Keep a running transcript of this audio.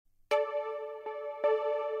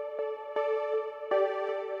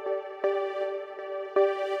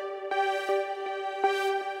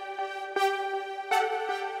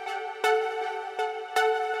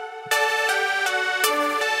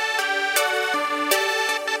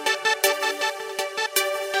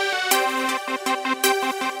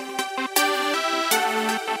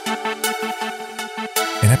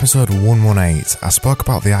episode 118, I spoke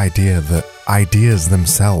about the idea that ideas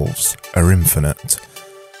themselves are infinite.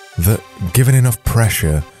 That given enough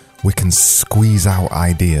pressure, we can squeeze out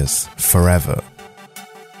ideas forever.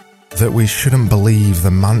 That we shouldn't believe the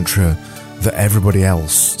mantra that everybody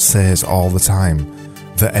else says all the time,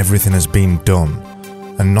 that everything has been done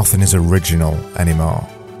and nothing is original anymore.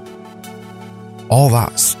 All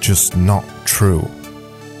that's just not true.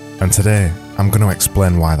 And today, I'm going to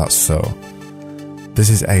explain why that's so. This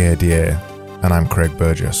is AADA, and I'm Craig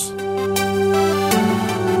Burgess.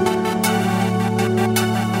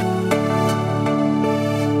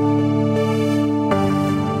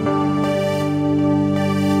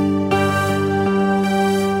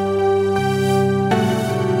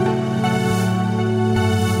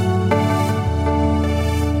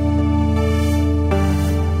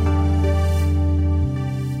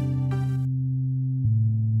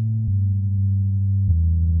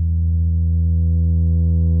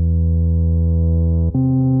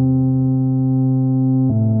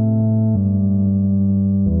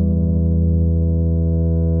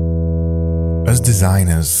 As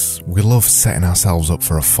designers, we love setting ourselves up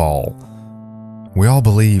for a fall. We all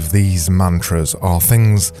believe these mantras or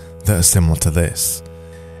things that are similar to this.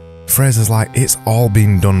 Phrases like, it's all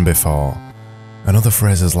been done before, and other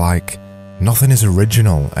phrases like, nothing is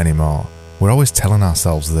original anymore. We're always telling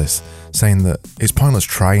ourselves this, saying that it's pointless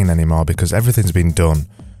trying anymore because everything's been done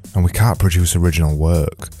and we can't produce original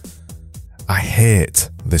work. I hate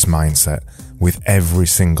this mindset with every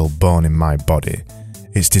single bone in my body.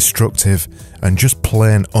 It's destructive and just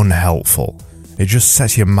plain unhelpful. It just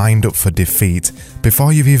sets your mind up for defeat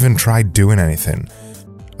before you've even tried doing anything.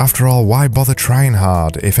 After all, why bother trying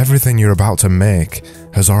hard if everything you're about to make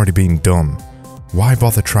has already been done? Why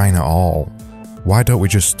bother trying at all? Why don't we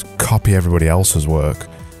just copy everybody else's work?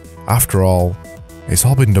 After all, it's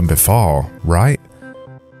all been done before, right?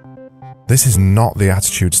 This is not the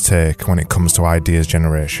attitude to take when it comes to ideas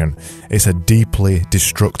generation. It's a deeply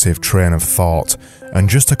destructive train of thought, and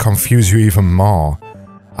just to confuse you even more,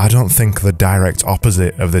 I don't think the direct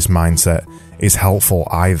opposite of this mindset is helpful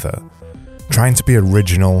either. Trying to be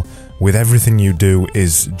original with everything you do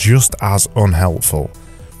is just as unhelpful.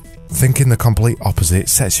 Thinking the complete opposite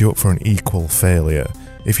sets you up for an equal failure.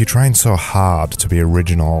 If you're trying so hard to be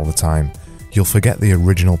original all the time, you'll forget the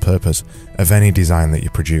original purpose of any design that you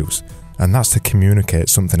produce, and that's to communicate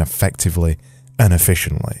something effectively and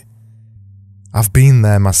efficiently. I've been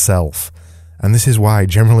there myself, and this is why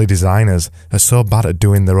generally designers are so bad at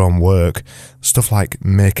doing their own work. Stuff like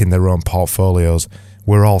making their own portfolios,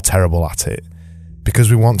 we're all terrible at it.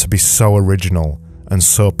 Because we want to be so original and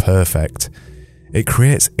so perfect, it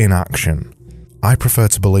creates inaction. I prefer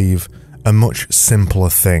to believe a much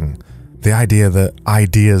simpler thing, the idea that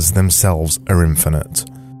ideas themselves are infinite.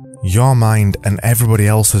 Your mind and everybody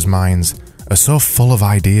else's minds are so full of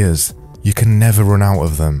ideas, you can never run out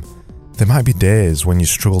of them. There might be days when you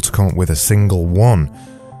struggle to come up with a single one.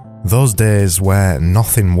 Those days where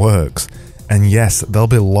nothing works. And yes, there'll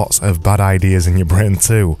be lots of bad ideas in your brain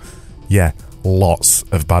too. Yeah, lots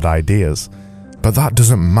of bad ideas. But that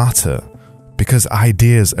doesn't matter, because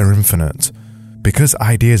ideas are infinite. Because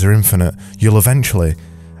ideas are infinite, you'll eventually,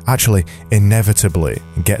 actually inevitably,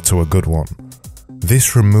 get to a good one.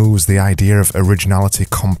 This removes the idea of originality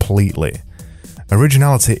completely.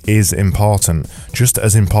 Originality is important, just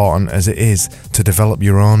as important as it is to develop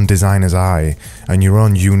your own designer's eye and your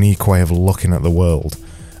own unique way of looking at the world.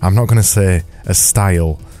 I'm not going to say a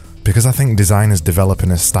style, because I think designers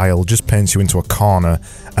developing a style just paints you into a corner,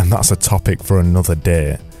 and that's a topic for another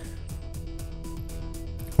day.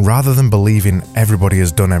 Rather than believing everybody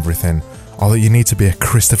has done everything, or that you need to be a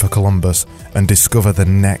Christopher Columbus and discover the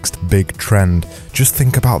next big trend, just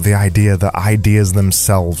think about the idea that ideas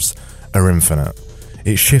themselves are infinite.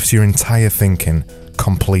 It shifts your entire thinking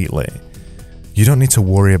completely. You don't need to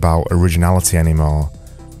worry about originality anymore,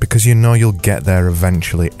 because you know you'll get there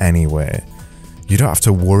eventually anyway. You don't have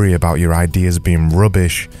to worry about your ideas being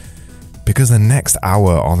rubbish, because the next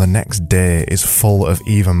hour or the next day is full of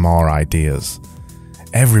even more ideas.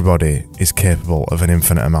 Everybody is capable of an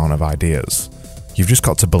infinite amount of ideas. You've just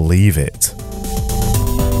got to believe it.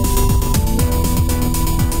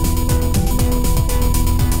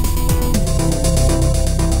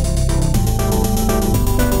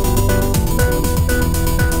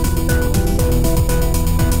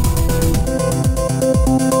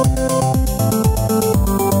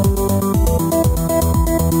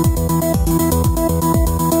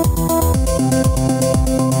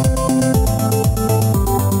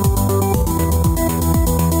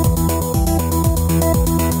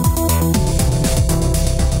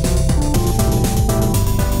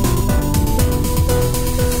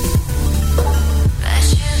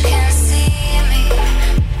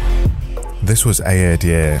 This was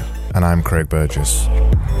AADA, and I'm Craig Burgess.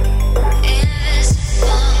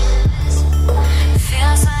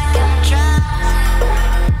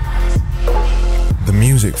 The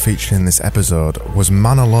music featured in this episode was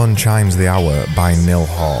Man Alone Chimes the Hour by Nil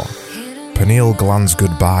Hoare, Peniel Gland's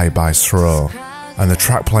Goodbye by Sro, and the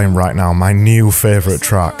track playing right now, my new favourite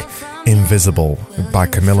track, Invisible by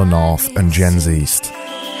Camilla North and Jens East.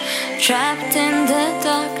 Trapped in the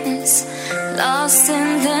darkness, lost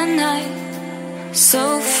in the night,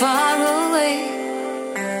 so far away,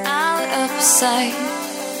 out of sight.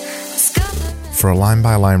 For a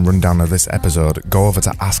line-by-line rundown of this episode, go over to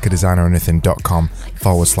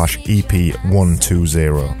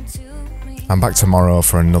askadesigneranything.com/EP120. I'm back tomorrow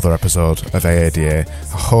for another episode of AADA.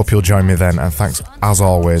 I hope you'll join me then, and thanks as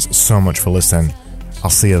always so much for listening. I'll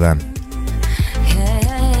see you then.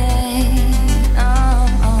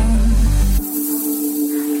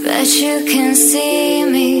 Bet you can see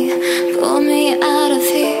me, pull me out of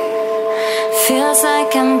here. Feels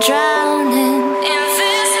like I'm drowning.